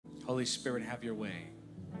Holy Spirit, have your way.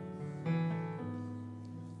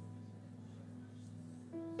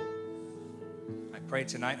 I pray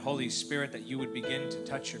tonight, Holy Spirit, that you would begin to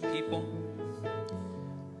touch your people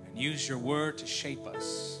and use your word to shape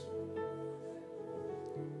us.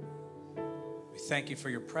 We thank you for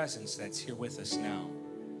your presence that's here with us now.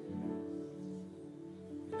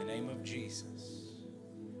 In the name of Jesus.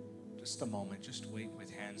 Just a moment, just wait with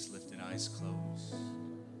hands lifted, eyes closed.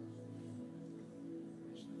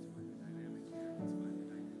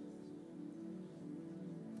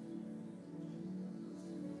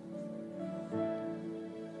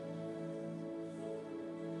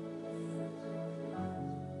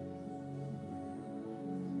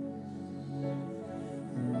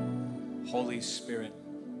 Holy Spirit,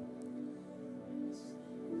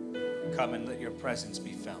 come and let your presence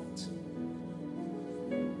be felt.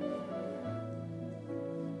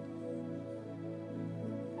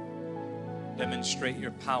 Demonstrate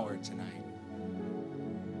your power tonight.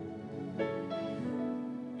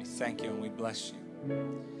 We thank you and we bless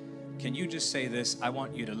you. Can you just say this? I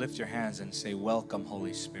want you to lift your hands and say, welcome,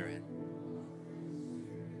 Holy Spirit.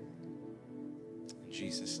 In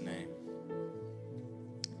Jesus' name.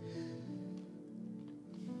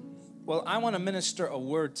 Well, I want to minister a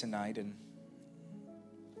word tonight, and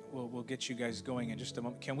we'll get you guys going in just a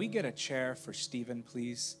moment. Can we get a chair for Stephen,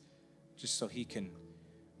 please? Just so he can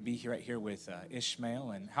be here, right here with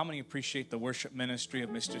Ishmael. And how many appreciate the worship ministry of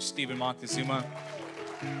Mr. Stephen Moctezuma?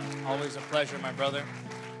 Always a pleasure, my brother.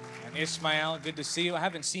 And Ishmael, good to see you. I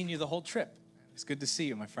haven't seen you the whole trip. It's good to see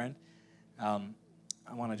you, my friend. I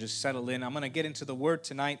want to just settle in. I'm going to get into the word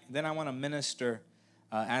tonight. Then I want to minister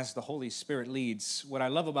as the Holy Spirit leads. What I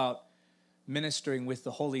love about ministering with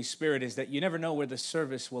the Holy Spirit is that you never know where the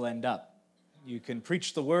service will end up. You can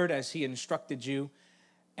preach the word as he instructed you,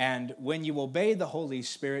 and when you obey the Holy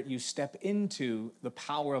Spirit, you step into the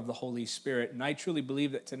power of the Holy Spirit. And I truly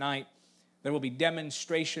believe that tonight there will be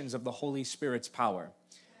demonstrations of the Holy Spirit's power.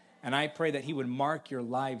 And I pray that he would mark your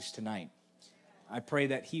lives tonight. I pray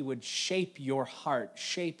that he would shape your heart,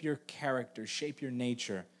 shape your character, shape your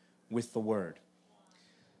nature with the word.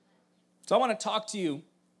 So I want to talk to you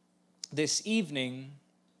this evening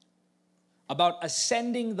about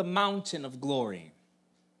ascending the mountain of glory,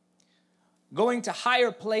 going to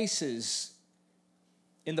higher places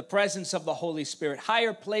in the presence of the Holy Spirit,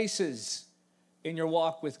 higher places in your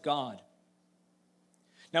walk with God.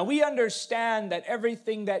 Now, we understand that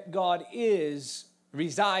everything that God is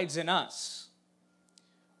resides in us.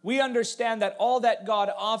 We understand that all that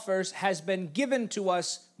God offers has been given to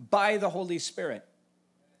us by the Holy Spirit.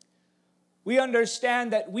 We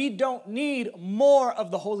understand that we don't need more of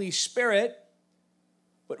the Holy Spirit,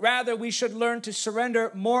 but rather we should learn to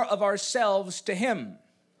surrender more of ourselves to him.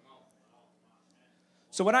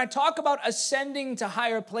 So when I talk about ascending to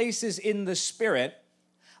higher places in the Spirit,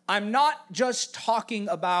 I'm not just talking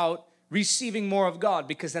about receiving more of God,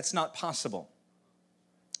 because that's not possible.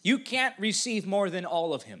 You can't receive more than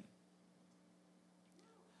all of him.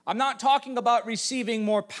 I'm not talking about receiving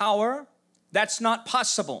more power. That's not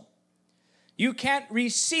possible. You can't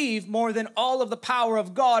receive more than all of the power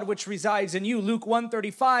of God which resides in you. Luke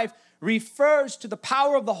 1:35 refers to the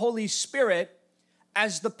power of the Holy Spirit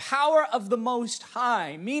as the power of the Most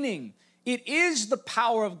High, meaning it is the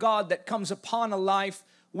power of God that comes upon a life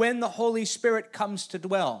when the Holy Spirit comes to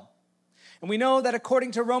dwell. And we know that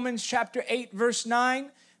according to Romans chapter 8, verse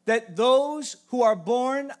 9, that those who are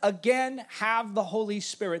born again have the Holy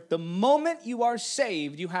Spirit. The moment you are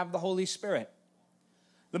saved, you have the Holy Spirit.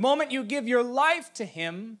 The moment you give your life to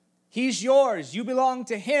him, he's yours. You belong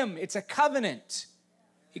to him. It's a covenant.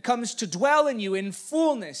 He comes to dwell in you in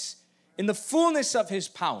fullness, in the fullness of his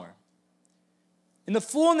power, in the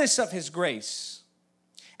fullness of his grace.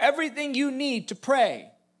 Everything you need to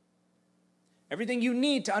pray, everything you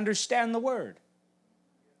need to understand the word,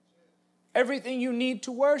 everything you need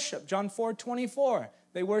to worship. John 4:24,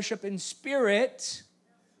 they worship in spirit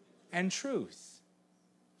and truth.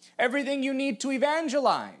 Everything you need to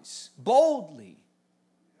evangelize boldly.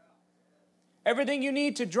 Everything you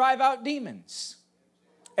need to drive out demons.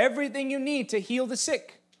 Everything you need to heal the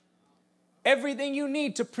sick. Everything you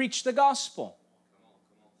need to preach the gospel.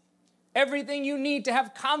 Everything you need to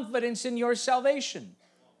have confidence in your salvation.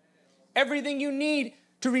 Everything you need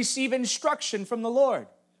to receive instruction from the Lord.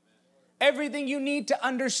 Everything you need to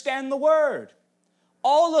understand the word.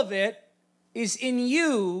 All of it is in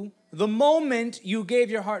you the moment you gave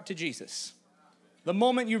your heart to Jesus. The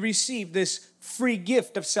moment you received this free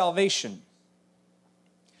gift of salvation.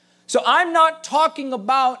 So I'm not talking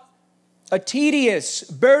about a tedious,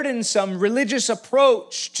 burdensome religious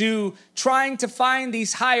approach to trying to find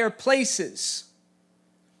these higher places.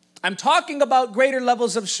 I'm talking about greater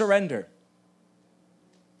levels of surrender.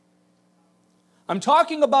 I'm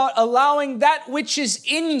talking about allowing that which is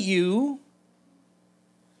in you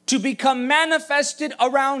to become manifested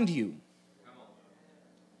around you.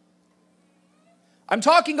 I'm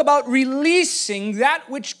talking about releasing that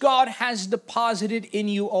which God has deposited in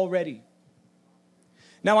you already.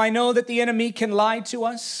 Now, I know that the enemy can lie to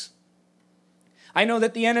us. I know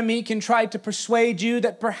that the enemy can try to persuade you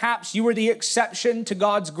that perhaps you were the exception to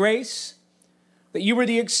God's grace, that you were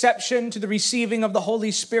the exception to the receiving of the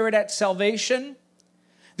Holy Spirit at salvation.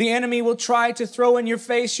 The enemy will try to throw in your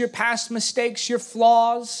face your past mistakes, your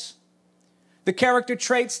flaws, the character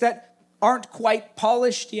traits that aren't quite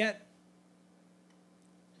polished yet.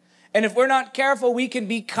 And if we're not careful, we can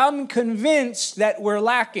become convinced that we're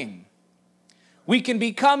lacking. We can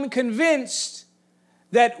become convinced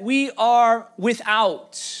that we are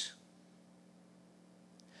without.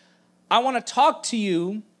 I want to talk to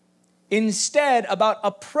you instead about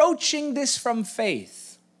approaching this from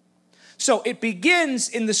faith. So it begins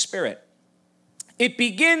in the Spirit. It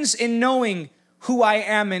begins in knowing who I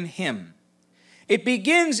am in Him. It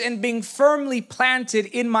begins in being firmly planted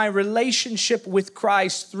in my relationship with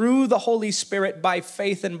Christ through the Holy Spirit by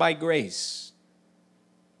faith and by grace.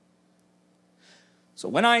 So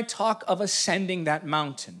when I talk of ascending that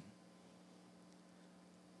mountain,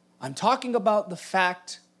 I'm talking about the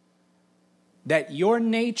fact that your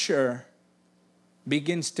nature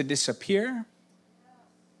begins to disappear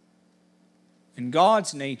and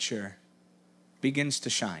God's nature begins to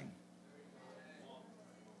shine.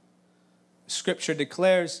 Scripture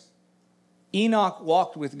declares Enoch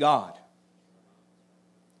walked with God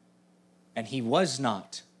and he was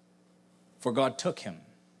not, for God took him.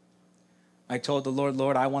 I told the Lord,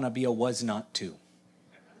 Lord, I want to be a was not too.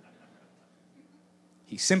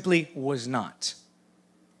 He simply was not.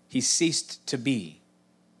 He ceased to be.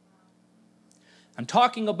 I'm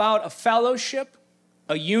talking about a fellowship,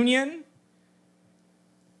 a union,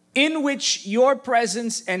 in which your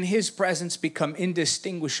presence and His presence become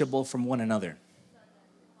indistinguishable from one another.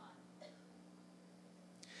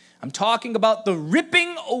 I'm talking about the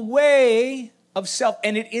ripping away of self,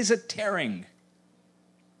 and it is a tearing.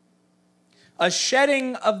 A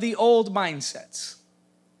shedding of the old mindsets.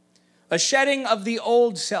 A shedding of the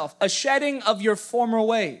old self. A shedding of your former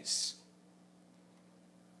ways.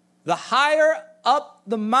 The higher up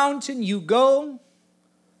the mountain you go,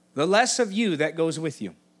 the less of you that goes with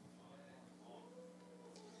you.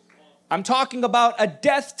 I'm talking about a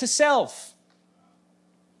death to self.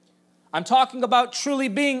 I'm talking about truly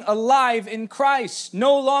being alive in Christ.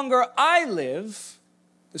 No longer I live,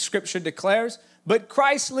 the Scripture declares, but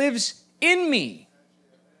Christ lives in me.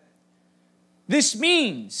 This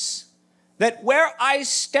means that where I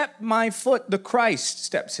step my foot, the Christ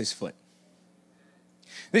steps his foot.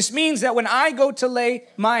 This means that when I go to lay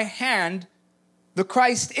my hand, the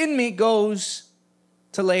Christ in me goes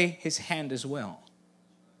to lay his hand as well.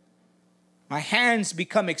 My hands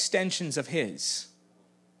become extensions of His.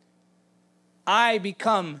 I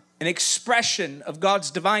become an expression of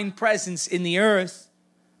God's divine presence in the earth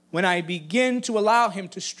when I begin to allow Him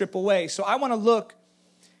to strip away. So I want to look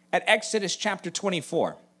at Exodus chapter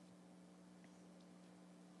 24.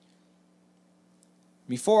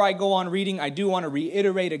 Before I go on reading, I do want to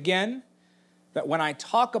reiterate again that when I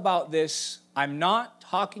talk about this, I'm not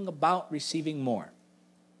talking about receiving more.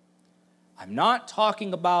 I'm not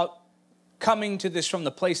talking about coming to this from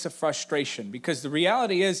the place of frustration, because the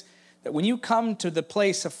reality is that when you come to the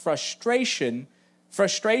place of frustration,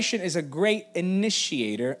 frustration is a great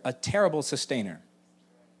initiator, a terrible sustainer.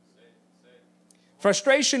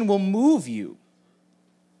 Frustration will move you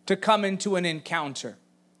to come into an encounter.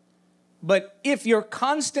 But if you're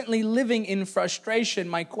constantly living in frustration,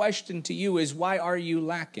 my question to you is, why are you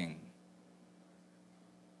lacking?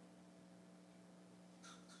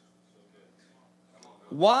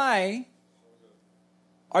 Why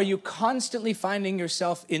are you constantly finding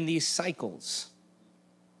yourself in these cycles?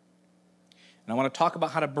 And I want to talk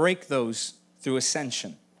about how to break those through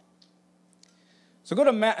ascension. So go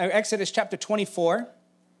to Exodus chapter 24,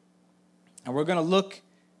 and we're going to look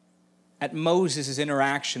at Moses'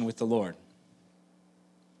 interaction with the Lord.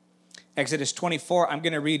 Exodus 24, I'm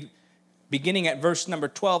going to read beginning at verse number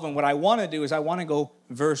 12, and what I want to do is I want to go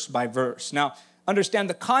verse by verse. Now, understand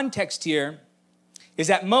the context here is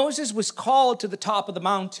that Moses was called to the top of the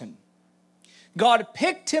mountain. God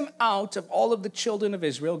picked him out of all of the children of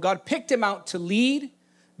Israel. God picked him out to lead.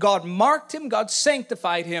 God marked him. God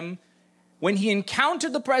sanctified him when he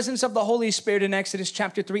encountered the presence of the Holy Spirit in Exodus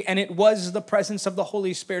chapter 3, and it was the presence of the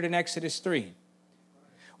Holy Spirit in Exodus 3.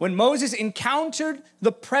 When Moses encountered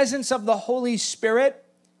the presence of the Holy Spirit,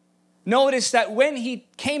 notice that when he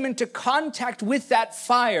came into contact with that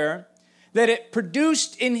fire, that it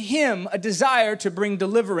produced in him a desire to bring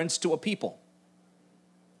deliverance to a people.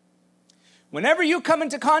 Whenever you come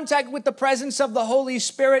into contact with the presence of the Holy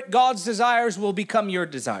Spirit, God's desires will become your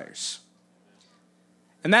desires.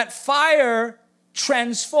 And that fire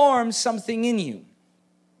transforms something in you.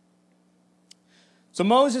 So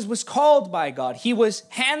Moses was called by God. He was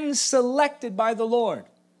hand-selected by the Lord.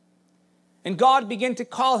 And God began to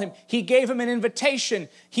call him. He gave him an invitation.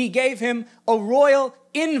 He gave him a royal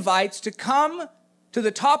invite to come to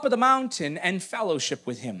the top of the mountain and fellowship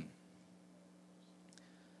with him.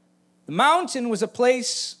 The mountain was a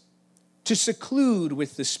place to seclude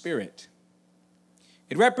with the Spirit.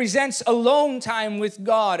 It represents alone time with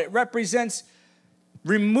God. It represents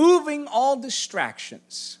removing all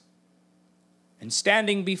distractions and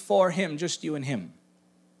standing before him, just you and him.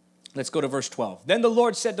 Let's go to verse 12. Then the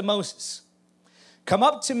Lord said to Moses, "Come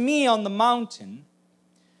up to me on the mountain.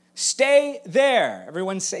 Stay there."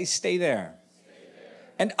 Everyone say, stay there.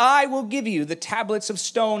 "And I will give you the tablets of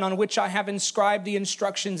stone on which I have inscribed the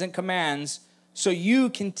instructions and commands, so you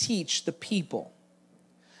can teach the people."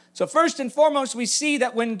 So first and foremost, we see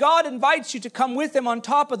that when God invites you to come with him on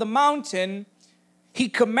top of the mountain, he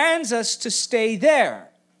commands us to stay there.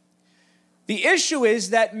 The issue is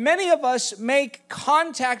that many of us make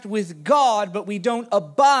contact with God, but we don't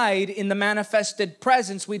abide in the manifested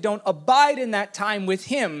presence. We don't abide in that time with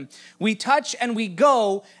him. We touch and we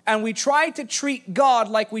go, and we try to treat God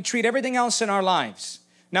like we treat everything else in our lives.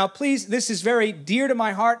 Now, please, this is very dear to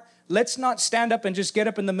my heart. Let's not stand up and just get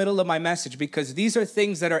up in the middle of my message, because these are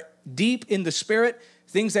things that are deep in the Spirit,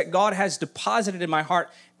 things that God has deposited in my heart.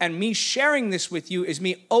 And me sharing this with you is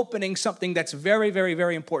me opening something that's very, very,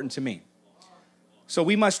 very important to me. So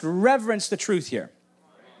we must reverence the truth here.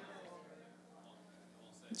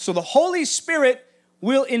 So the Holy Spirit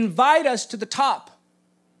will invite us to the top.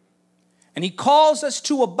 And he calls us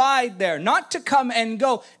to abide there, not to come and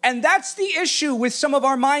go. And that's the issue with some of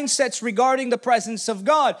our mindsets regarding the presence of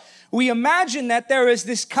God. We imagine that there is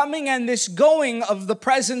this coming and this going of the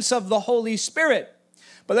presence of the Holy Spirit.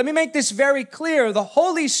 But let me make this very clear. The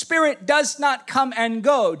Holy Spirit does not come and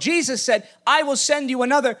go. Jesus said, "I will send you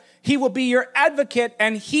another. He will be your advocate,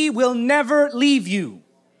 and he will never leave you."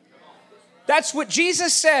 That's what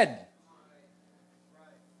Jesus said.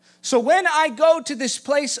 So when I go to this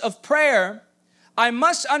place of prayer, I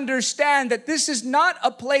must understand that this is not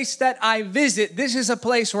a place that I visit. This is a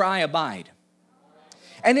place where I abide.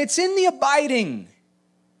 And it's in the abiding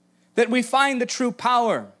that we find the true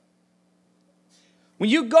power.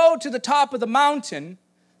 When you go to the top of the mountain,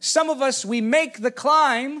 some of us, we make the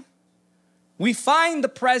climb, we find the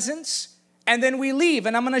presence, and then we leave.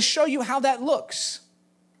 And I'm going to show you how that looks.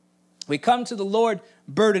 We come to the Lord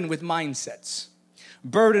burdened with mindsets,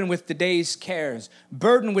 burdened with the day's cares,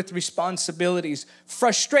 burdened with responsibilities,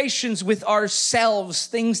 frustrations with ourselves,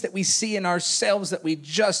 things that we see in ourselves that we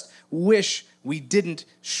just wish we didn't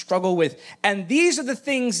struggle with. And these are the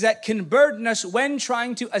things that can burden us when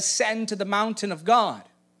trying to ascend to the mountain of God.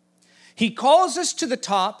 He calls us to the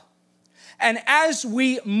top, and as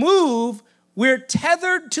we move, we're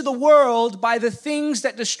tethered to the world by the things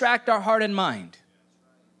that distract our heart and mind.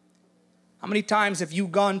 How many times have you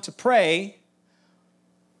gone to pray,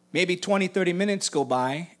 maybe 20, 30 minutes go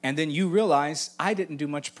by, and then you realize, I didn't do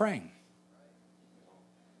much praying?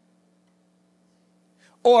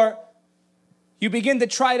 Or you begin to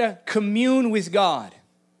try to commune with God,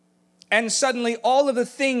 and suddenly all of the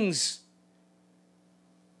things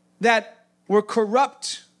that were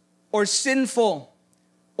corrupt or sinful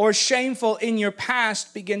or shameful in your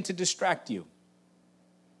past begin to distract you.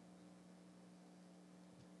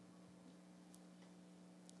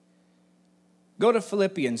 Go to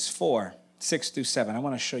Philippians 4, 6 through 7. I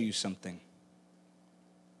want to show you something.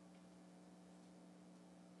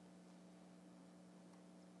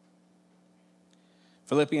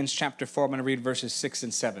 Philippians chapter 4, I'm going to read verses 6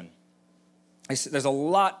 and 7. There's a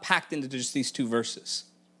lot packed into just these two verses.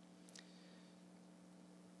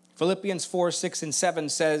 Philippians 4, 6 and 7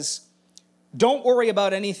 says, "Don't worry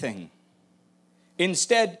about anything.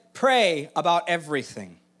 Instead, pray about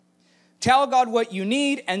everything. Tell God what you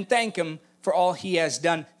need and thank him for all he has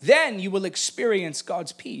done. Then you will experience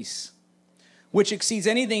God's peace, which exceeds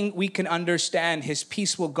anything we can understand. His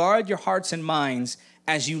peace will guard your hearts and minds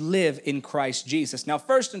as you live in Christ Jesus." Now,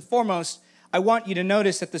 first and foremost, I want you to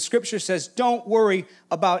notice that the scripture says, don't worry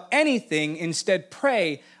about anything. Instead,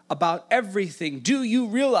 pray about everything. Do you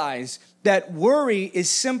realize that worry is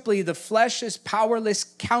simply the flesh's powerless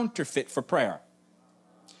counterfeit for prayer?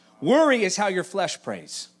 Worry is how your flesh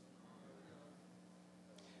prays.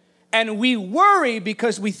 And we worry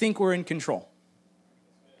because we think we're in control.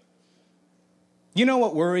 You know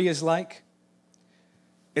what worry is like?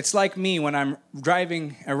 It's like me when I'm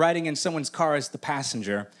riding in someone's car as the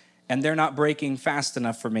passenger, and they're not braking fast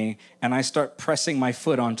enough for me, and I start pressing my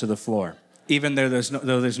foot onto the floor, even though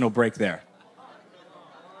there's no brake there.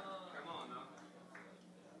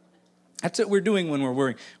 That's what we're doing when we're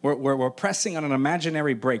worrying. We're pressing on an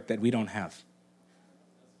imaginary brake that we don't have.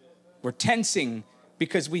 We're tensing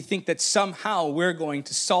because we think that somehow we're going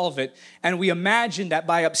to solve it. And we imagine that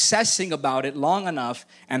by obsessing about it long enough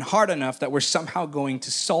and hard enough that we're somehow going to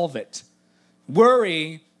solve it.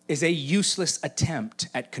 Worry is a useless attempt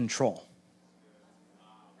at control.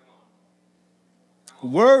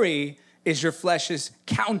 Worry is your flesh's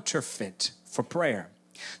counterfeit for prayer.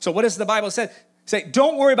 So what does the Bible say? Say,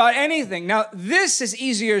 don't worry about anything. Now, this is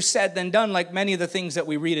easier said than done, like many of the things that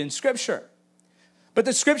we read in Scripture. But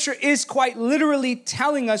the Scripture is quite literally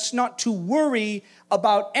telling us not to worry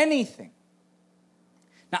about anything.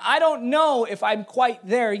 Now, I don't know if I'm quite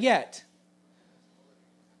there yet.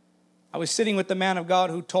 I was sitting with the man of God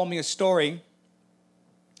who told me a story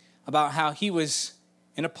about how he was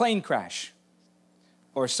in a plane crash.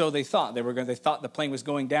 Or so they thought. They thought the plane was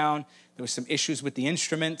going down. There was some issues with the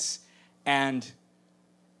instruments. And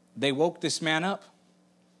they woke this man up.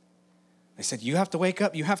 They said, you have to wake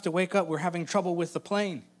up. You have to wake up. We're having trouble with the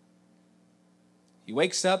plane. He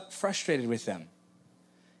wakes up frustrated with them.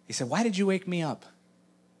 He said, why did you wake me up?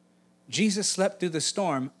 Jesus slept through the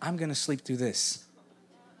storm. I'm going to sleep through this.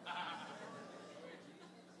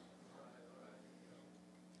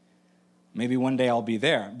 Maybe one day I'll be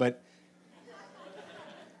there. But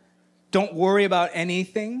don't worry about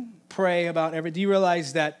anything. Pray about everything. Do you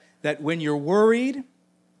realize that when you're worried,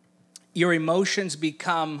 your emotions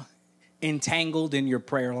become entangled in your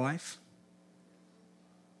prayer life?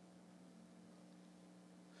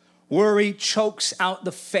 Worry chokes out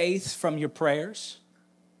the faith from your prayers.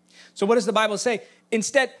 So what does the Bible say?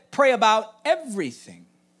 Instead, pray about everything.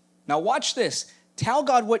 Now watch this. Tell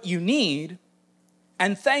God what you need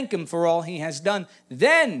and thank Him for all He has done.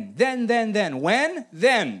 Then. When?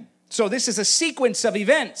 Then. So this is a sequence of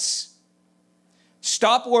events.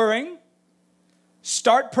 Stop worrying.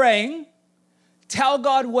 Start praying. Tell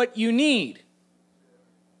God what you need.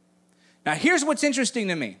 Now, here's what's interesting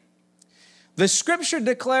to me. The Scripture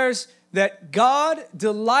declares that God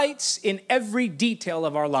delights in every detail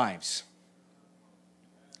of our lives.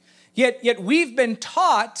 Yet we've been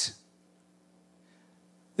taught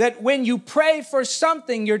that when you pray for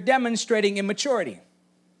something, you're demonstrating immaturity.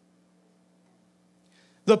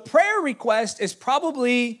 The prayer request is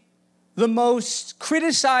probably the most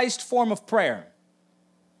criticized form of prayer.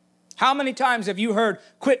 How many times have you heard,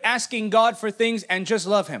 quit asking God for things and just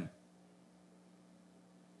love Him?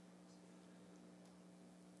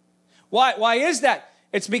 Why is that?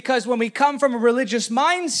 It's because when we come from a religious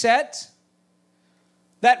mindset,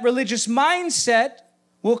 that religious mindset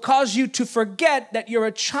will cause you to forget that you're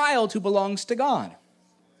a child who belongs to God.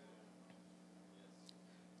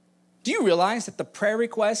 Do you realize that the prayer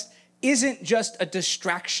request isn't just a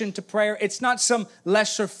distraction to prayer? It's not some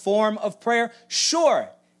lesser form of prayer. Sure,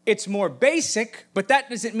 it's more basic, but that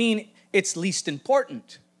doesn't mean it's least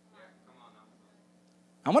important.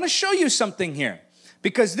 I want to show you something here,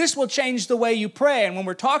 because this will change the way you pray. And when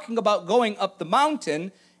we're talking about going up the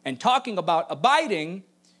mountain and talking about abiding,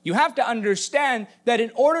 you have to understand that in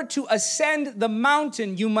order to ascend the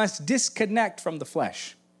mountain, you must disconnect from the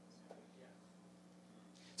flesh.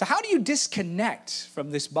 So how do you disconnect from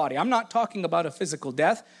this body? I'm not talking about a physical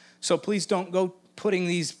death, so please don't go putting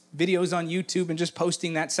these videos on YouTube and just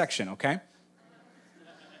posting that section, okay?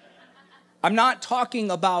 I'm not talking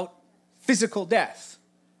about physical death.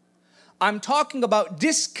 I'm talking about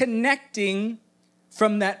disconnecting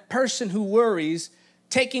from that person who worries,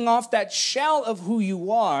 taking off that shell of who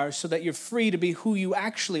you are so that you're free to be who you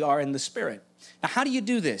actually are in the Spirit. Now, how do you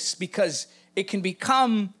do this? Because it can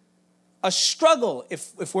become a struggle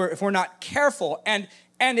if we're not careful. And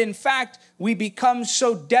in fact, we become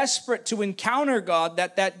so desperate to encounter God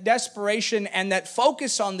that desperation and that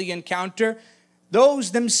focus on the encounter,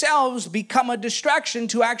 those themselves become a distraction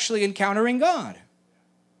to actually encountering God.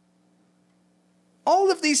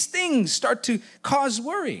 All of these things start to cause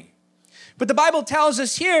worry. But the Bible tells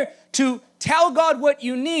us here to tell God what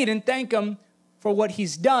you need and thank Him for what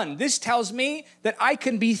He's done. This tells me that I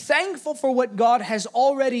can be thankful for what God has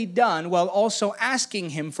already done while also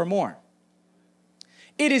asking Him for more.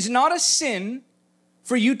 It is not a sin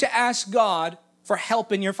for you to ask God for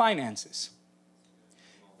help in your finances.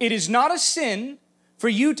 It is not a sin for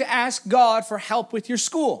you to ask God for help with your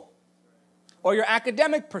school or your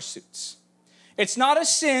academic pursuits. It's not a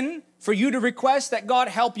sin for you to request that God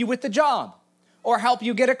help you with the job, or help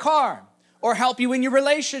you get a car, or help you in your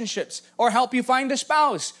relationships, or help you find a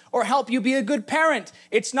spouse, or help you be a good parent.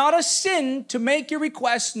 It's not a sin to make your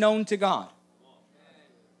requests known to God.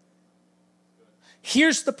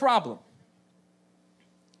 Here's the problem.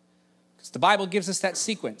 Because the Bible gives us that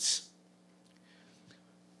sequence.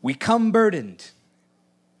 We come burdened.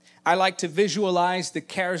 I like to visualize the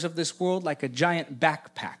cares of this world like a giant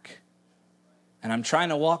backpack. And I'm trying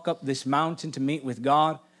to walk up this mountain to meet with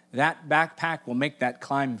God. That backpack will make that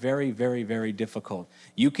climb very, very, very difficult.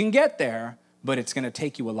 You can get there, but it's going to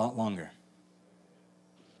take you a lot longer.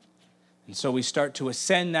 And so we start to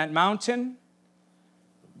ascend that mountain.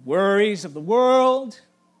 Worries of the world,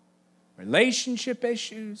 relationship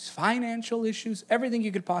issues, financial issues, everything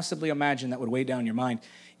you could possibly imagine that would weigh down your mind.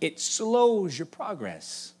 It slows your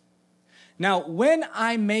progress. Now, when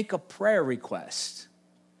I make a prayer request,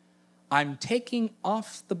 I'm taking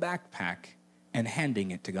off the backpack and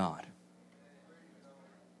handing it to God.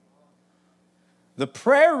 The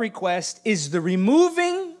prayer request is the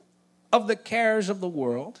removing of the cares of the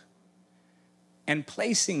world and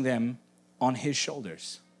placing them on His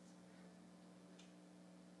shoulders.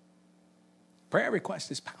 Prayer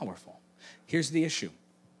request is powerful. Here's the issue.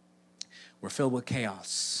 We're filled with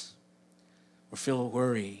chaos. We're filled with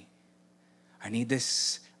worry. I need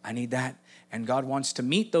this, I need that. And God wants to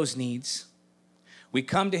meet those needs. We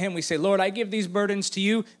come to Him, we say, Lord, I give these burdens to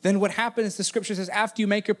you. Then what happens, the scripture says, after you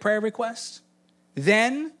make your prayer request,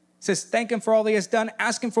 then, it says, thank Him for all He has done,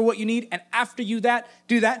 ask Him for what you need, and after you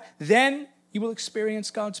do that, then you will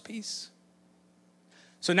experience God's peace.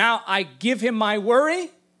 So now I give Him my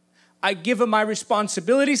worry, I give Him my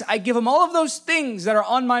responsibilities, I give Him all of those things that are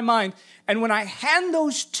on my mind, and when I hand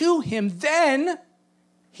those to Him, then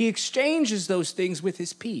He exchanges those things with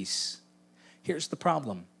His peace. Here's the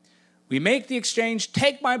problem. We make the exchange,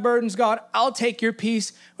 take my burdens, God, I'll take your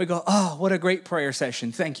peace. We go, oh, what a great prayer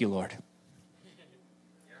session. Thank you, Lord.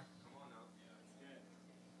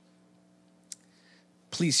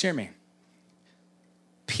 Please hear me.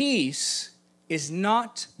 Peace is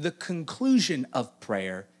not the conclusion of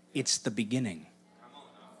prayer, it's the beginning.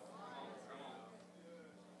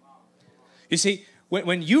 You see,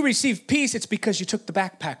 when you receive peace, it's because you took the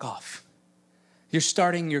backpack off. You're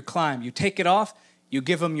starting your climb. You take it off, you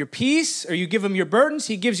give Him your peace, or you give Him your burdens,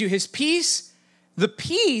 He gives you His peace. The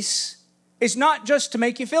peace is not just to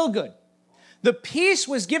make you feel good. The peace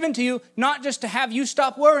was given to you not just to have you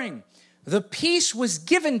stop worrying. The peace was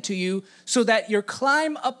given to you so that your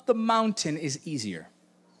climb up the mountain is easier.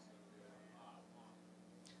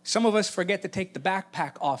 Some of us forget to take the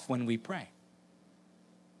backpack off when we pray.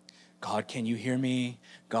 God, can you hear me?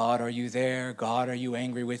 God, are you there? God, are you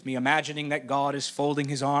angry with me? Imagining that God is folding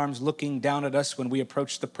His arms, looking down at us when we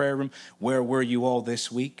approach the prayer room. Where were you all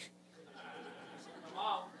this week?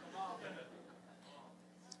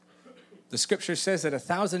 The scripture says that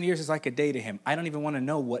 1,000 years is like a day to Him. I don't even want to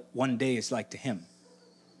know what one day is like to Him.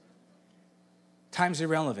 Time's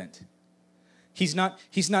irrelevant. He's not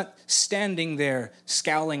standing there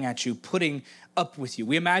scowling at you, putting up with you.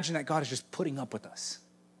 We imagine that God is just putting up with us.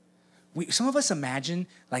 Some of us imagine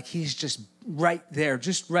like He's just right there,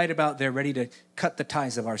 just right about there, ready to cut the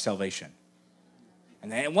ties of our salvation.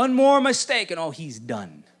 And then one more mistake and He's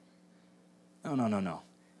done. No.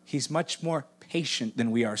 He's much more patient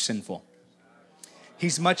than we are sinful.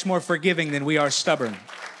 He's much more forgiving than we are stubborn.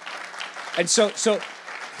 And so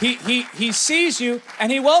he sees you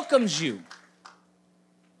and He welcomes you.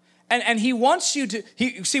 And He wants you to,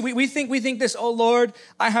 we think this, oh Lord,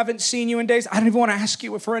 I haven't seen you in days. I don't even want to ask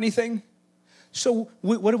you for anything. So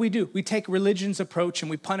what do? We take religion's approach and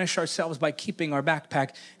we punish ourselves by keeping our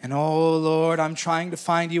backpack. And oh Lord, I'm trying to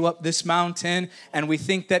find you up this mountain. And we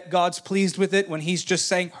think that God's pleased with it when He's just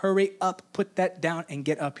saying, hurry up, put that down and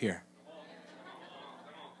get up here.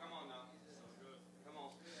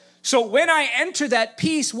 So when I enter that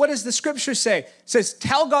peace, what does the scripture say? It says,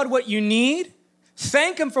 tell God what you need.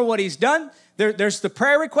 Thank Him for what He's done. There's the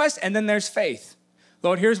prayer request, and then there's faith.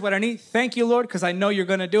 Lord, here's what I need. Thank you, Lord, because I know you're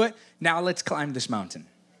going to do it. Now let's climb this mountain.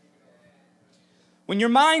 When your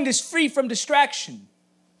mind is free from distraction,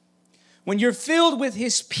 when you're filled with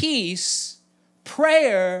His peace,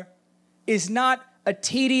 prayer is not a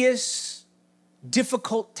tedious,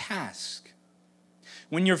 difficult task.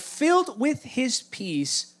 When you're filled with His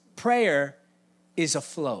peace, prayer is a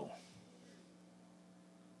flow.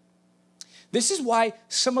 This is why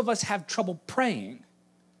some of us have trouble praying.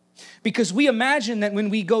 Because we imagine that when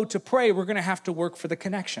we go to pray, we're going to have to work for the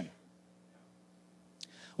connection.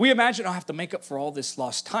 We imagine I'll have to make up for all this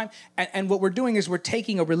lost time. And what we're doing is we're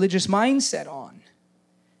taking a religious mindset on.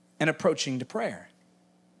 and approaching to prayer.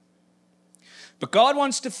 But God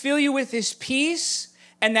wants to fill you with his peace,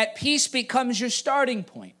 and that peace becomes your starting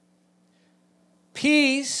point.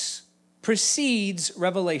 Peace precedes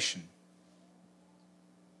revelation.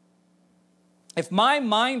 If my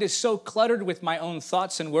mind is so cluttered with my own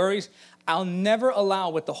thoughts and worries, I'll never allow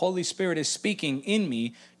what the Holy Spirit is speaking in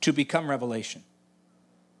me to become revelation.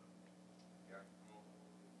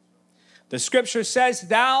 The scripture says,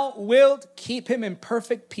 thou wilt keep him in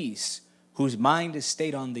perfect peace, whose mind is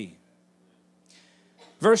stayed on thee.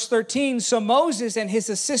 Verse 13, so Moses and his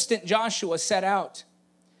assistant Joshua set out,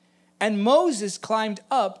 and Moses climbed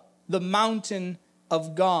up the mountain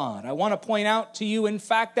of God. I want to point out to you, in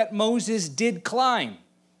fact, that Moses did climb.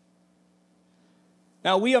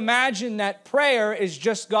 Now, we imagine that prayer is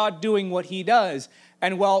just God doing what he does.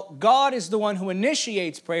 And while God is the one who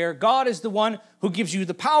initiates prayer, God is the one who gives you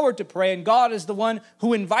the power to pray, and God is the one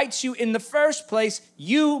who invites you in the first place,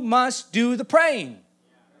 you must do the praying.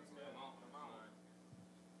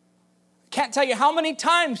 Can't tell you how many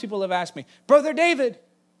times people have asked me, Brother David,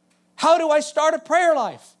 how do I start a prayer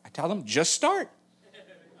life? I tell them, just start.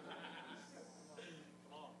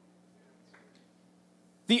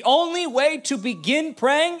 The only way to begin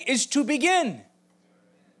praying is to begin.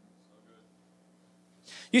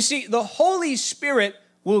 You see, the Holy Spirit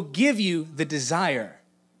will give you the desire.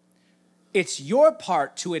 It's your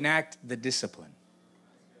part to enact the discipline.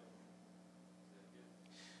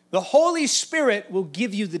 The Holy Spirit will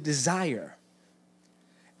give you the desire.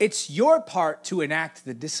 It's your part to enact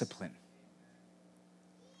the discipline.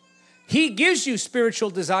 He gives you spiritual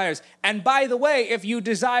desires. And by the way, if you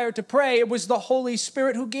desire to pray, it was the Holy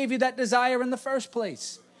Spirit who gave you that desire in the first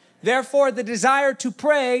place. Therefore, the desire to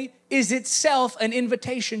pray is itself an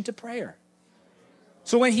invitation to prayer.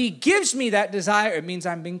 So when he gives me that desire, it means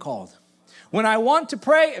I'm being called. When I want to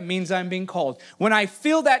pray, it means I'm being called. When I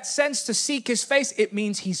feel that sense to seek his face, it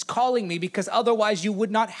means he's calling me, because otherwise you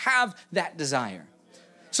would not have that desire.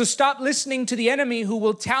 So stop listening to the enemy who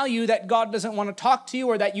will tell you that God doesn't want to talk to you,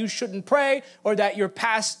 or that you shouldn't pray, or that your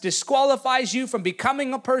past disqualifies you from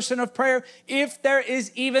becoming a person of prayer. If there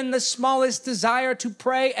is even the smallest desire to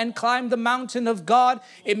pray and climb the mountain of God,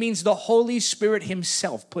 it means the Holy Spirit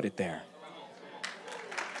himself put it there.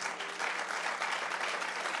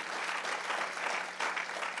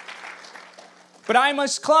 But I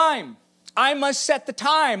must climb. I must set the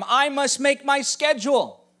time. I must make my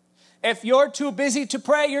schedule. If you're too busy to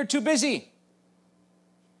pray, you're too busy.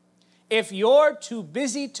 If you're too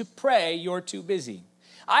busy to pray, you're too busy.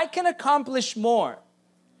 I can accomplish more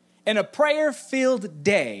in a prayer-filled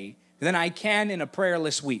day than I can in a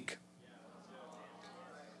prayerless week.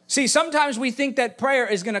 See, sometimes we think that prayer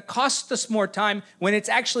is going to cost us more time when it's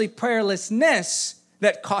actually prayerlessness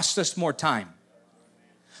that costs us more time.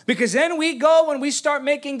 Because then we go and we start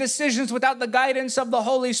making decisions without the guidance of the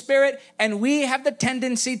Holy Spirit, and we have the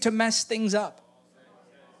tendency to mess things up.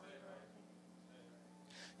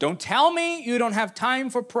 Don't tell me you don't have time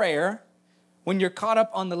for prayer when you're caught up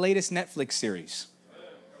on the latest Netflix series.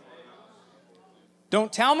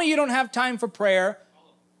 Don't tell me you don't have time for prayer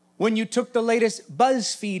when you took the latest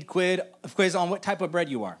BuzzFeed quiz on what type of bread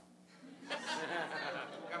you are.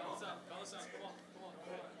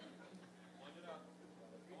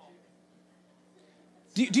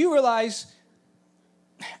 Do you realize,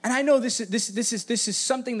 and I know this is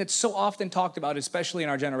something that's so often talked about, especially in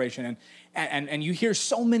our generation, and you hear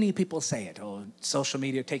so many people say it, oh, social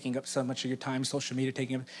media taking up so much of your time, social media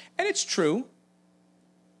taking up, and it's true.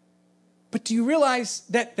 But do you realize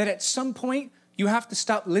that at some point you have to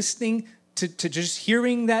stop listening to just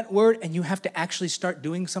hearing that word, and you have to actually start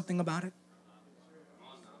doing something about it?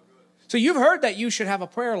 So you've heard that you should have a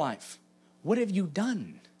prayer life. What have you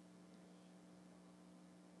done?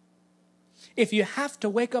 If you have to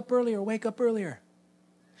wake up earlier, wake up earlier.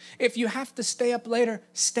 If you have to stay up later,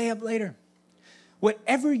 stay up later.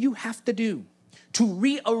 Whatever you have to do to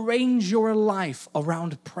rearrange your life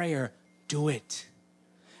around prayer, do it.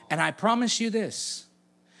 And I promise you this,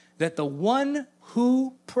 that the one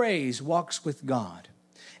who prays walks with God.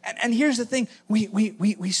 And here's the thing,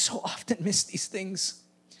 we so often miss these things.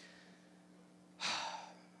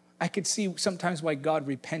 I could see sometimes why God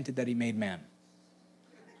repented that he made man.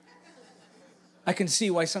 I can see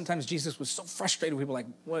why sometimes Jesus was so frustrated with people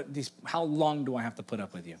like, how long do I have to put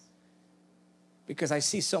up with you? Because I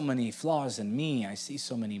see so many flaws in me. I see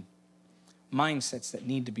so many mindsets that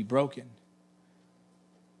need to be broken.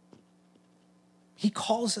 He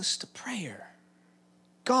calls us to prayer.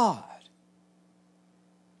 God.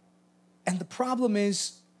 And the problem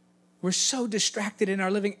is, we're so distracted in our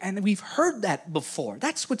living, and we've heard that before.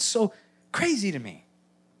 That's what's so crazy to me.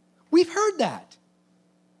 We've heard that.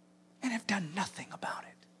 and have done nothing about it.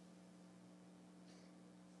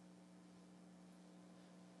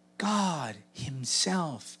 God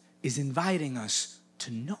himself is inviting us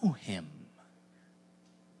to know him,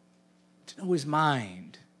 to know his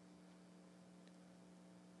mind,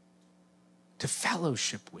 to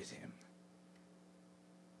fellowship with him.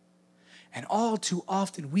 And all too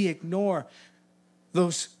often we ignore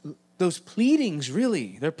those pleadings,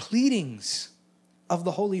 really. They're pleadings of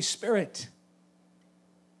the Holy Spirit.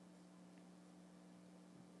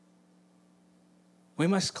 We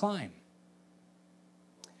must climb.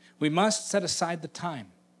 We must set aside the time.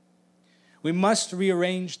 We must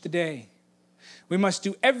rearrange the day. We must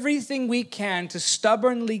do everything we can to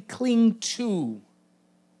stubbornly cling to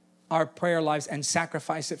our prayer lives and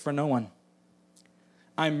sacrifice it for no one.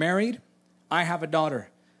 I'm married. I have a daughter.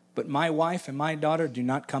 But my wife and my daughter do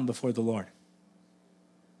not come before the Lord.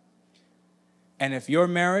 And if your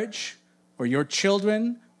marriage or your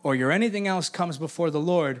children or your anything else comes before the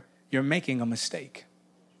Lord, you're making a mistake.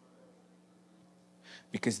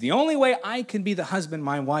 Because the only way I can be the husband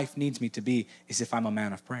my wife needs me to be is if I'm a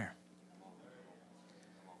man of prayer.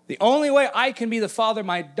 The only way I can be the father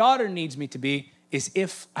my daughter needs me to be is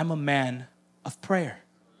if I'm a man of prayer.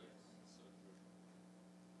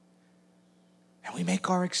 And we make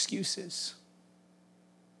our excuses.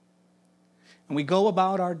 And we go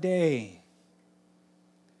about our day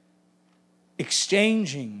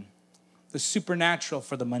exchanging the supernatural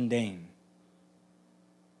for the mundane.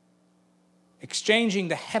 Exchanging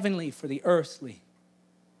the heavenly for the earthly.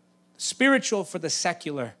 The spiritual for the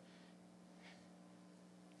secular.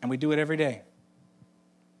 And we do it every day.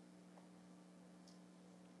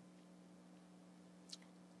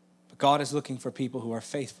 But God is looking for people who are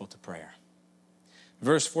faithful to prayer.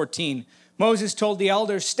 Verse 14, Moses told the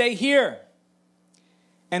elders, stay here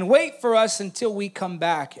and wait for us until we come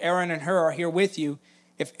back. Aaron and Hur are here with you.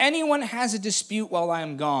 If anyone has a dispute while I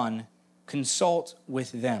am gone, consult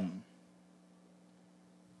with them.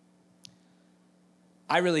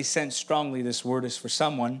 I really sense strongly this word is for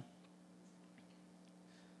someone.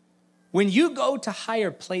 When you go to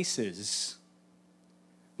higher places,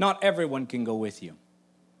 not everyone can go with you.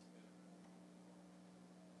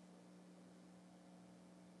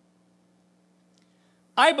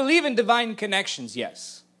 I believe in divine connections,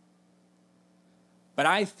 yes. But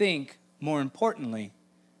I think, more importantly,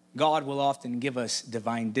 God will often give us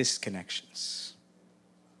divine disconnections.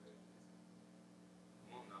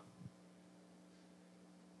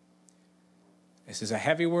 This is a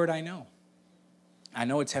heavy word, I know. I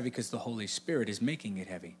know it's heavy because the Holy Spirit is making it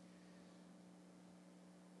heavy.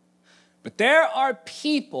 But there are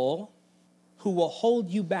people who will hold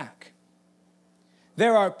you back.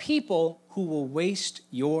 There are people who will waste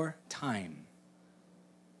your time.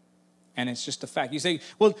 And it's just a fact. You say,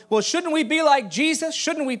 well, shouldn't we be like Jesus?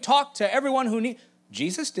 Shouldn't we talk to everyone who needs?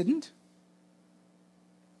 Jesus didn't.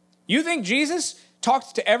 You think Jesus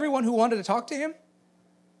talked to everyone who wanted to talk to him?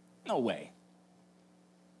 No way.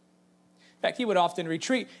 In fact, he would often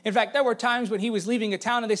retreat. In fact, there were times when he was leaving a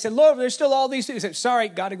town and they said, Lord, there's still all these things. He said, sorry,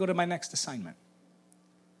 got to go to my next assignment.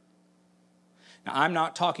 Now, I'm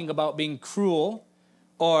not talking about being cruel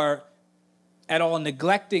or at all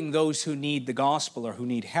neglecting those who need the gospel or who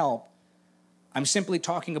need help. I'm simply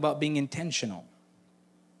talking about being intentional.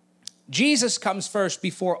 Jesus comes first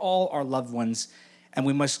before all our loved ones, and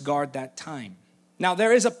we must guard that time. Now,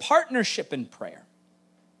 there is a partnership in prayer.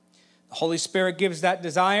 The Holy Spirit gives that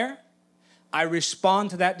desire. I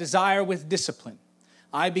respond to that desire with discipline.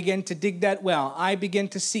 I begin to dig that well. I begin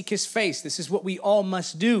to seek his face. This is what we all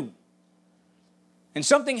must do. And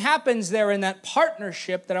something happens there in that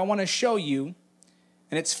partnership that I want to show you.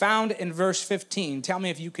 And it's found in verse 15. Tell me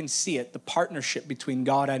if you can see it, the partnership between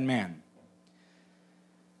God and man.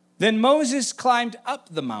 Then Moses climbed up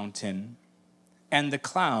the mountain, and the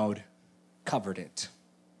cloud covered it.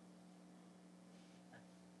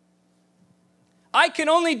 I can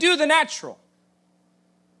only do the natural.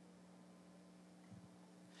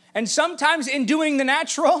 And sometimes in doing the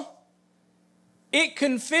natural, it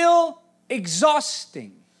can feel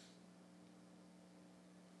exhausting.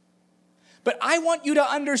 But I want you to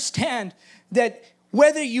understand that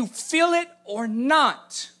whether you feel it or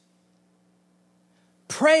not,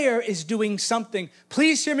 prayer is doing something.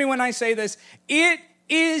 Please hear me when I say this. It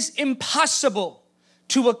is impossible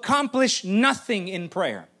to accomplish nothing in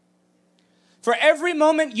prayer. For every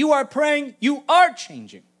moment you are praying, you are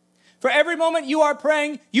changing. For every moment you are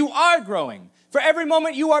praying, you are growing. For every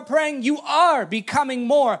moment you are praying, you are becoming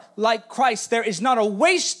more like Christ. There is not a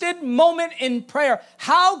wasted moment in prayer.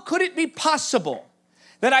 How could it be possible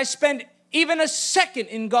that I spend even a second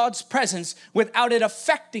in God's presence without it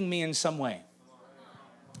affecting me in some way?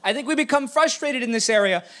 I think we become frustrated in this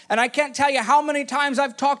area. And I can't tell you how many times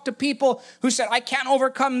I've talked to people who said, I can't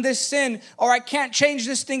overcome this sin, or I can't change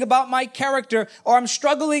this thing about my character, or I'm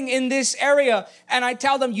struggling in this area. And I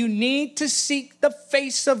tell them, you need to seek the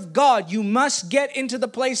face of God. You must get into the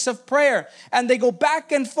place of prayer. And they go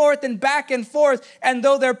back and forth and back and forth. And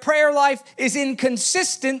though their prayer life is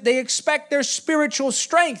inconsistent, they expect their spiritual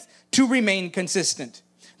strength to remain consistent.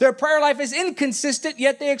 Their prayer life is inconsistent,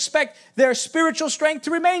 yet they expect their spiritual strength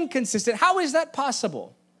to remain consistent. How is that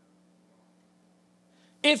possible?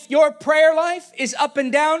 If your prayer life is up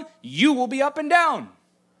and down, you will be up and down.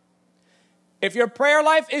 If your prayer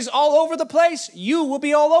life is all over the place, you will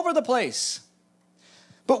be all over the place.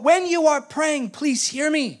 But when you are praying, please hear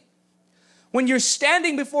me. When you're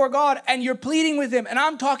standing before God and you're pleading with Him, and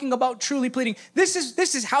I'm talking about truly pleading, this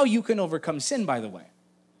is how you can overcome sin, by the way.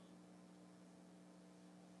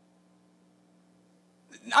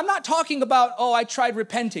 I'm not talking about, oh, I tried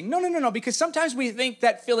repenting. No, because sometimes we think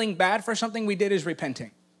that feeling bad for something we did is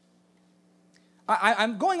repenting.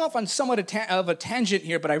 I'm going off on somewhat of a tangent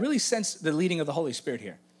here, but I really sense the leading of the Holy Spirit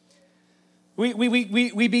here.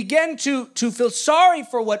 We begin to feel sorry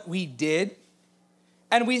for what we did,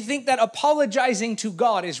 and we think that apologizing to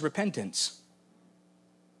God is repentance.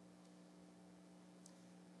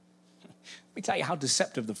 Let me tell you how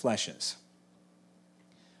deceptive the flesh is.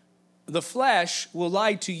 The flesh will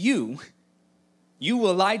lie to you. You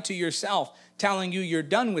will lie to yourself, telling you you're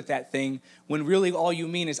done with that thing, when really all you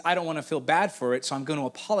mean is, I don't want to feel bad for it, so I'm going to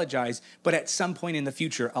apologize, but at some point in the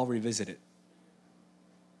future, I'll revisit it.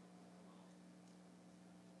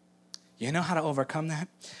 You know how to overcome that?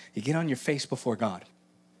 You get on your face before God.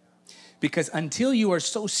 Because until you are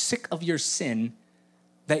so sick of your sin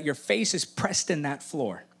that your face is pressed in that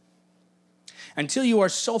floor, until you are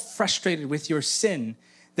so frustrated with your sin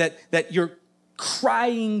that you're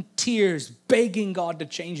crying tears, begging God to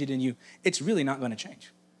change it in you, it's really not going to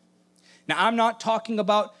change. Now, I'm not talking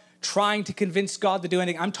about trying to convince God to do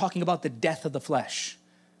anything. I'm talking about the death of the flesh.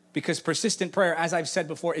 Because persistent prayer, as I've said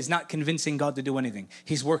before, is not convincing God to do anything.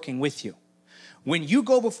 He's working with you. When you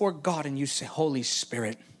go before God and you say, Holy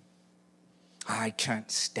Spirit, I can't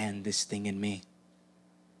stand this thing in me.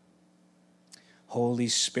 Holy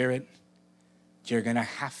Spirit, you're going to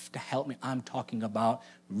have to help me. I'm talking about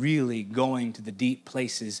really going to the deep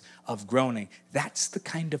places of groaning. That's the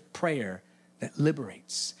kind of prayer that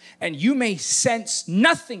liberates. And you may sense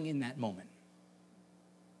nothing in that moment.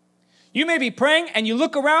 You may be praying and you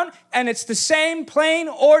look around and it's the same plain,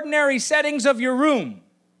 ordinary settings of your room.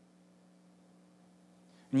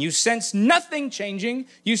 And you sense nothing changing.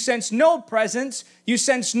 You sense no presence. You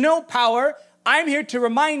sense no power. I'm here to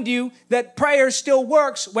remind you that prayer still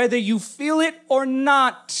works whether you feel it or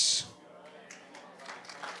not.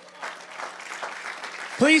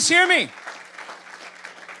 Please hear me.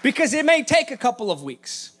 Because it may take a couple of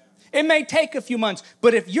weeks. It may take a few months.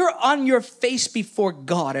 But if you're on your face before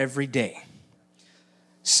God every day,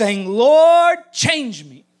 saying, Lord, change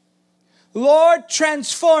me. Lord,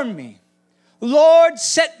 transform me. Lord,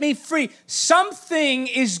 set me free. Something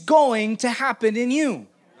is going to happen in you.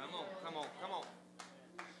 Come on.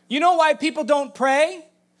 You know why people don't pray?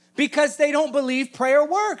 Because they don't believe prayer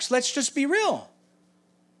works. Let's just be real.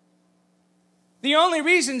 The only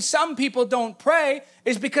reason some people don't pray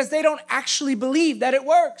is because they don't actually believe that it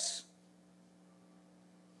works.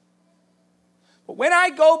 But when I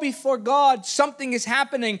go before God, something is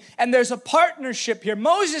happening and there's a partnership here.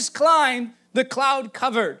 Moses climbed, the cloud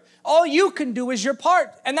covered. All you can do is your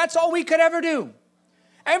part, and that's all we could ever do.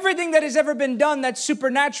 Everything that has ever been done that's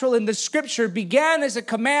supernatural in the scripture began as a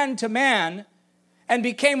command to man and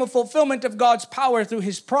became a fulfillment of God's power through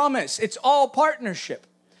his promise. It's all partnership.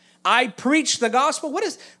 I preach the gospel.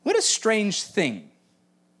 What a strange thing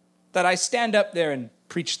that I stand up there and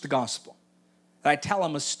preach the gospel. That I tell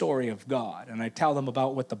them a story of God, and I tell them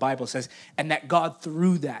about what the Bible says, and that God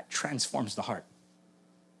through that transforms the heart.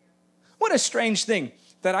 What a strange thing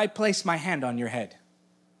that I place my hand on your head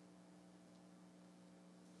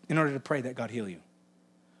in order to pray that God heal you.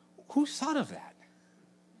 Who thought of that?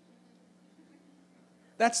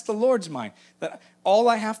 That's the Lord's mind. That all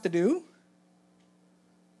I have to do,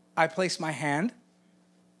 I place my hand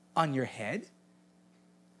on your head.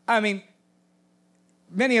 I mean,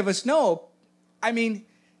 many of us know,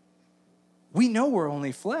 we know we're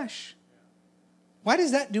only flesh. Why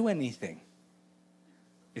does that do anything?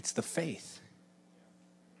 It's the faith.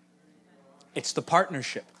 It's the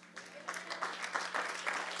partnership.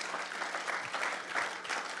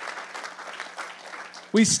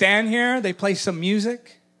 We stand here, they play some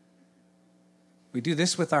music. We do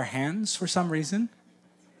this with our hands for some reason.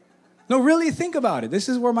 No, really think about it. This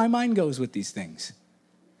is where my mind goes with these things.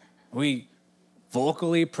 We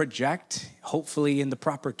vocally project, hopefully in the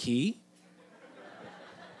proper key.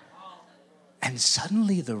 And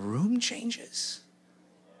suddenly the room changes.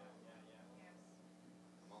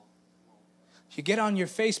 You get on your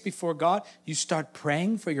face before God, you start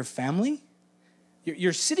praying for your family.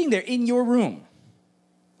 You're sitting there in your room,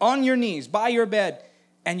 on your knees, by your bed,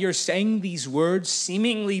 and you're saying these words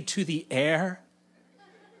seemingly to the air.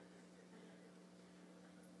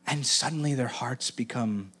 And suddenly their hearts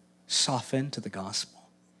become softened to the gospel.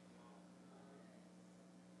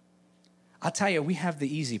 I'll tell you, we have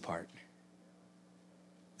the easy part.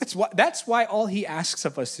 That's why all he asks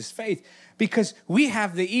of us is faith, because we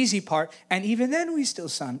have the easy part, and even then we still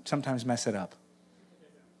sometimes mess it up.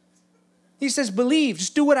 He says, believe,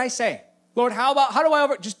 just do what I say. Lord, how do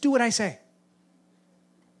I just do what I say?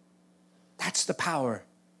 That's the power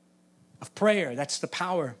of prayer. That's the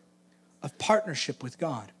power of partnership with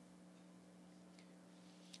God.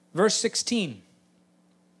 Verse 16,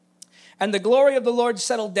 and the glory of the Lord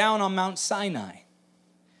settled down on Mount Sinai,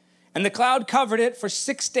 and the cloud covered it for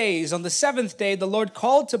 6 days. On the seventh day, the Lord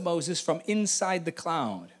called to Moses from inside the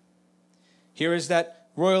cloud. Here is that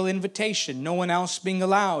royal invitation, no one else being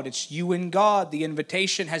allowed. It's you and God. The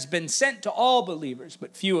invitation has been sent to all believers,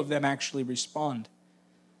 but few of them actually respond.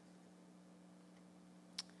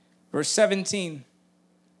 Verse 17,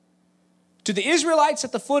 to the Israelites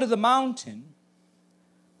at the foot of the mountain,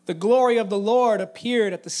 the glory of the Lord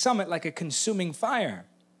appeared at the summit like a consuming fire.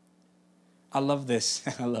 I love this.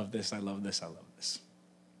 I love this. I love this. I love this.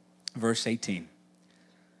 Verse 18.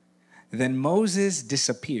 Then Moses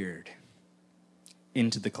disappeared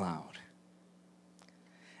into the cloud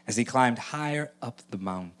as he climbed higher up the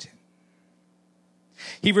mountain.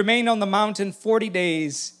 He remained on the mountain 40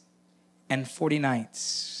 days and 40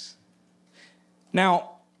 nights.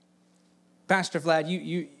 Now, Pastor Vlad,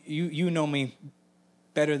 you know me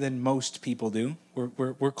better than most people do.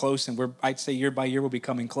 We're close, and I'd say year by year we're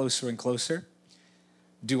becoming closer and closer.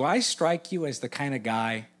 Do I strike you as the kind of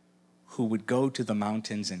guy who would go to the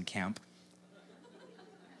mountains and camp?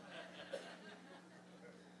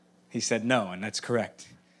 He said no, and that's correct.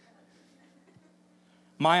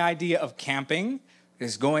 My idea of camping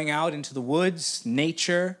is going out into the woods,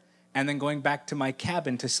 nature, and then going back to my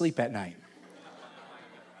cabin to sleep at night.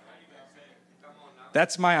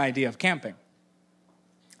 That's my idea of camping.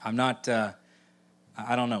 I'm not,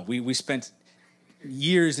 I don't know. We spent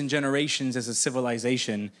years and generations as a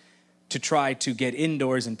civilization to try to get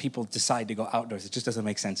indoors, and people decide to go outdoors. It just doesn't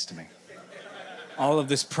make sense to me. All of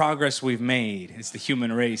this progress we've made as the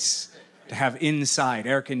human race to have inside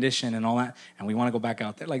air condition and all that, and we want to go back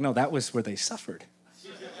out there. Like, no, that was where they suffered.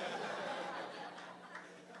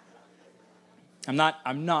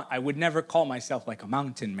 I would never call myself like a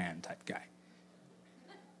mountain man type guy.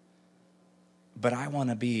 But I want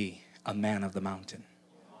to be a man of the mountain.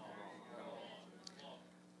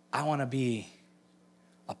 I want to be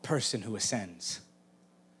a person who ascends.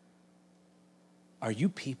 Are you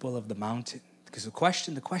people of the mountain? Because the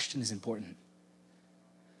question is important.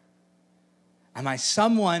 Am I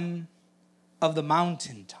someone of the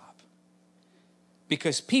mountaintop?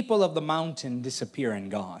 Because people of the mountain disappear in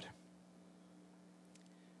God.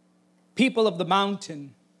 People of the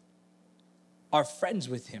mountain are friends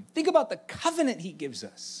with him. Think about the covenant he gives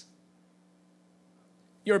us.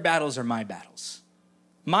 Your battles are my battles.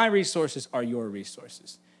 My resources are your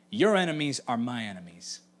resources. Your enemies are my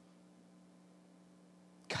enemies.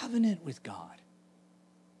 Covenant with God.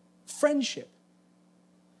 Friendship.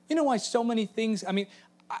 You know why so many things,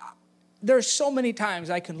 there are so many times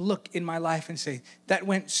I can look in my life and say, that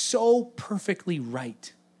went so perfectly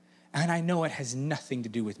right. And I know it has nothing to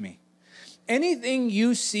do with me. Anything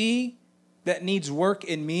you see that needs work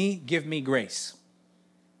in me, give me grace.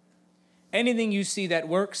 Anything you see that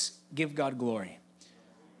works, give God glory.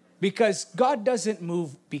 Because God doesn't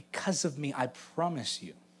move because of me, I promise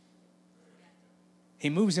you. He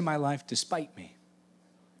moves in my life despite me.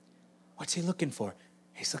 What's he looking for?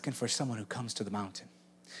 He's looking for someone who comes to the mountain.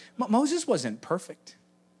 Moses wasn't perfect,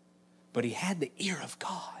 but he had the ear of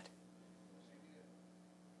God.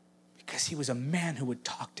 Because he was a man who would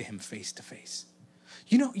talk to him face to face.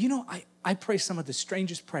 You know, I pray some of the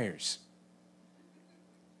strangest prayers.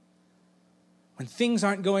 When things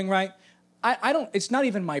aren't going right, it's not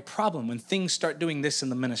even my problem when things start doing this in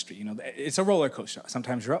the ministry. You know, it's a roller coaster.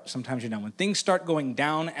 Sometimes you're up, sometimes you're down. When things start going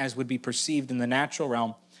down as would be perceived in the natural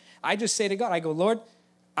realm, I just say to God, I go, Lord,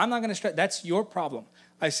 I'm not going to stress. That's your problem.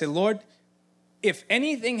 I say, Lord, if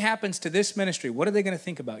anything happens to this ministry, what are they going to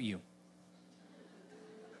think about you?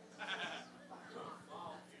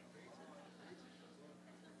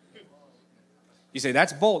 You say,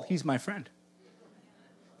 that's bold. He's my friend.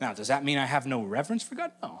 Now, does that mean I have no reverence for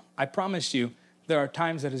God? No. I promise you, there are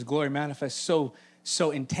times that his glory manifests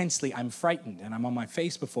so intensely, I'm frightened and I'm on my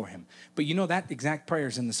face before him. But you know that exact prayer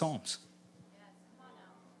is in the Psalms.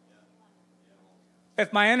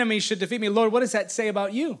 If my enemies should defeat me, Lord, what does that say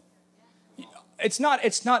about you? It's not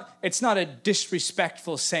a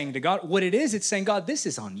disrespectful saying to God. What it is, it's saying, God, this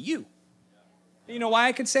is on you. You know why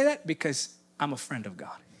I can say that? Because I'm a friend of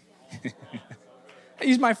God.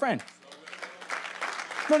 He's my friend.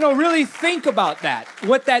 No, really think about that,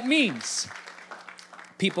 what that means.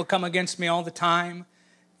 People come against me all the time.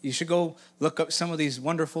 You should go look up some of these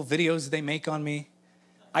wonderful videos they make on me.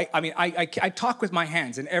 I talk with my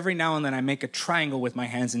hands, and every now and then I make a triangle with my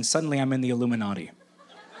hands, and suddenly I'm in the Illuminati.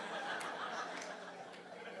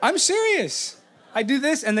 I'm serious. I do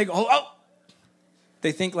this, and they go, oh.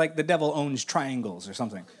 They think like the devil owns triangles or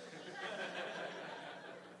something.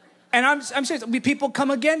 And I'm serious. People come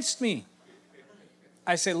against me.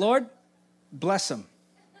 I say, Lord, bless them.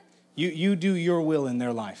 You do your will in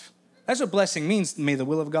their life. That's what blessing means. May the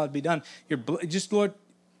will of God be done. Just, Lord,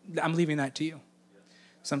 I'm leaving that to you.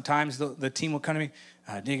 Sometimes the team will come to me,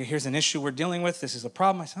 Diga, here's an issue we're dealing with. This is a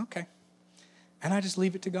problem. I say, okay. And I just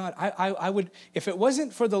leave it to God. I would, if it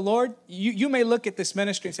wasn't for the Lord, you may look at this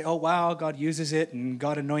ministry and say, oh, wow, God uses it and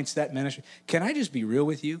God anoints that ministry. Can I just be real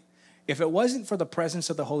with you? If it wasn't for the presence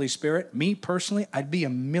of the Holy Spirit, me personally, I'd be a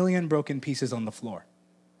million broken pieces on the floor.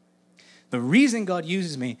 The reason God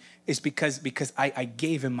uses me is because I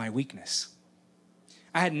gave him my weakness.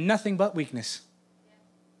 I had nothing but weakness.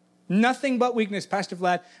 Nothing but weakness. Pastor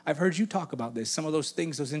Vlad, I've heard you talk about this. Some of those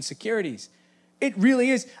things, those insecurities. It really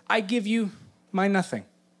is. I give you my nothing.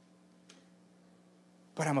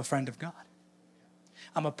 But I'm a friend of God.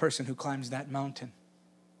 I'm a person who climbs that mountain.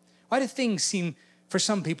 Why do things seem for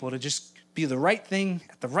some people to just be the right thing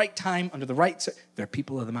at the right time under the right... They're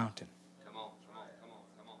people of the mountain.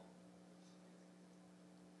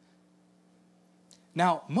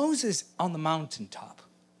 Now, Moses on the mountaintop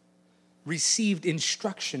received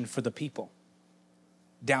instruction for the people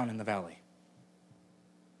down in the valley.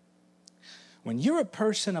 When you're a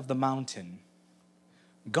person of the mountain,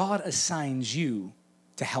 God assigns you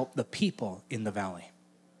to help the people in the valley.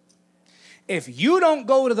 If you don't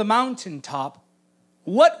go to the mountaintop,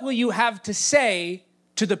 what will you have to say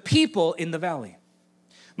to the people in the valley?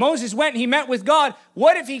 Moses went and he met with God.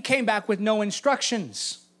 What if he came back with no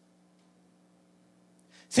instructions?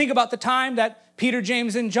 Think about the time that Peter,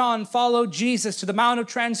 James, and John followed Jesus to the Mount of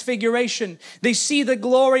Transfiguration. They see the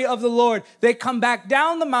glory of the Lord. They come back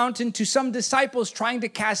down the mountain to some disciples trying to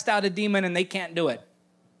cast out a demon, and they can't do it.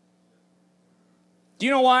 Do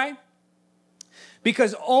you know why?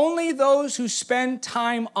 Because only those who spend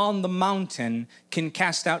time on the mountain can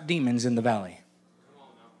cast out demons in the valley.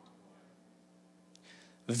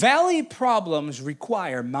 Valley problems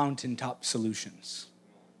require mountaintop solutions.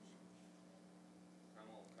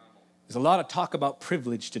 There's a lot of talk about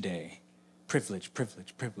privilege today. Privilege,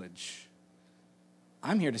 privilege, privilege.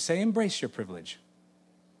 I'm here to say embrace your privilege.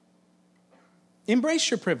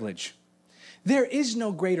 Embrace your privilege. There is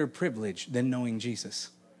no greater privilege than knowing Jesus.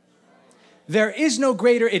 There is no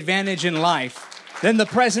greater advantage in life than the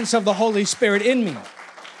presence of the Holy Spirit in me.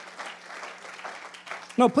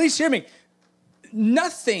 No, please hear me.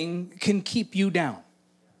 Nothing can keep you down.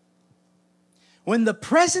 When the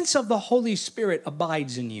presence of the Holy Spirit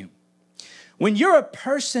abides in you, when you're a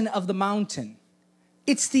person of the mountain,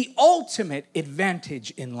 it's the ultimate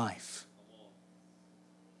advantage in life.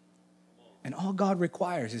 And all God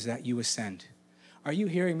requires is that you ascend. Are you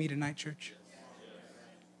hearing me tonight, church?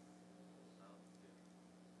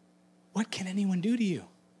 What can anyone do to you?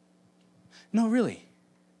 No, really.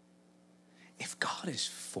 If God is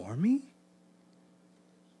for me,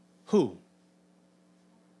 who?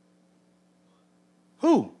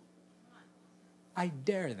 Who? I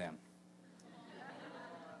dare them.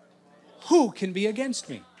 Who can be against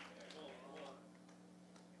me?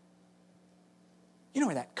 You know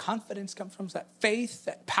where that confidence comes from? That faith,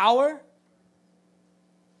 that power?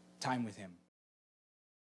 Time with him.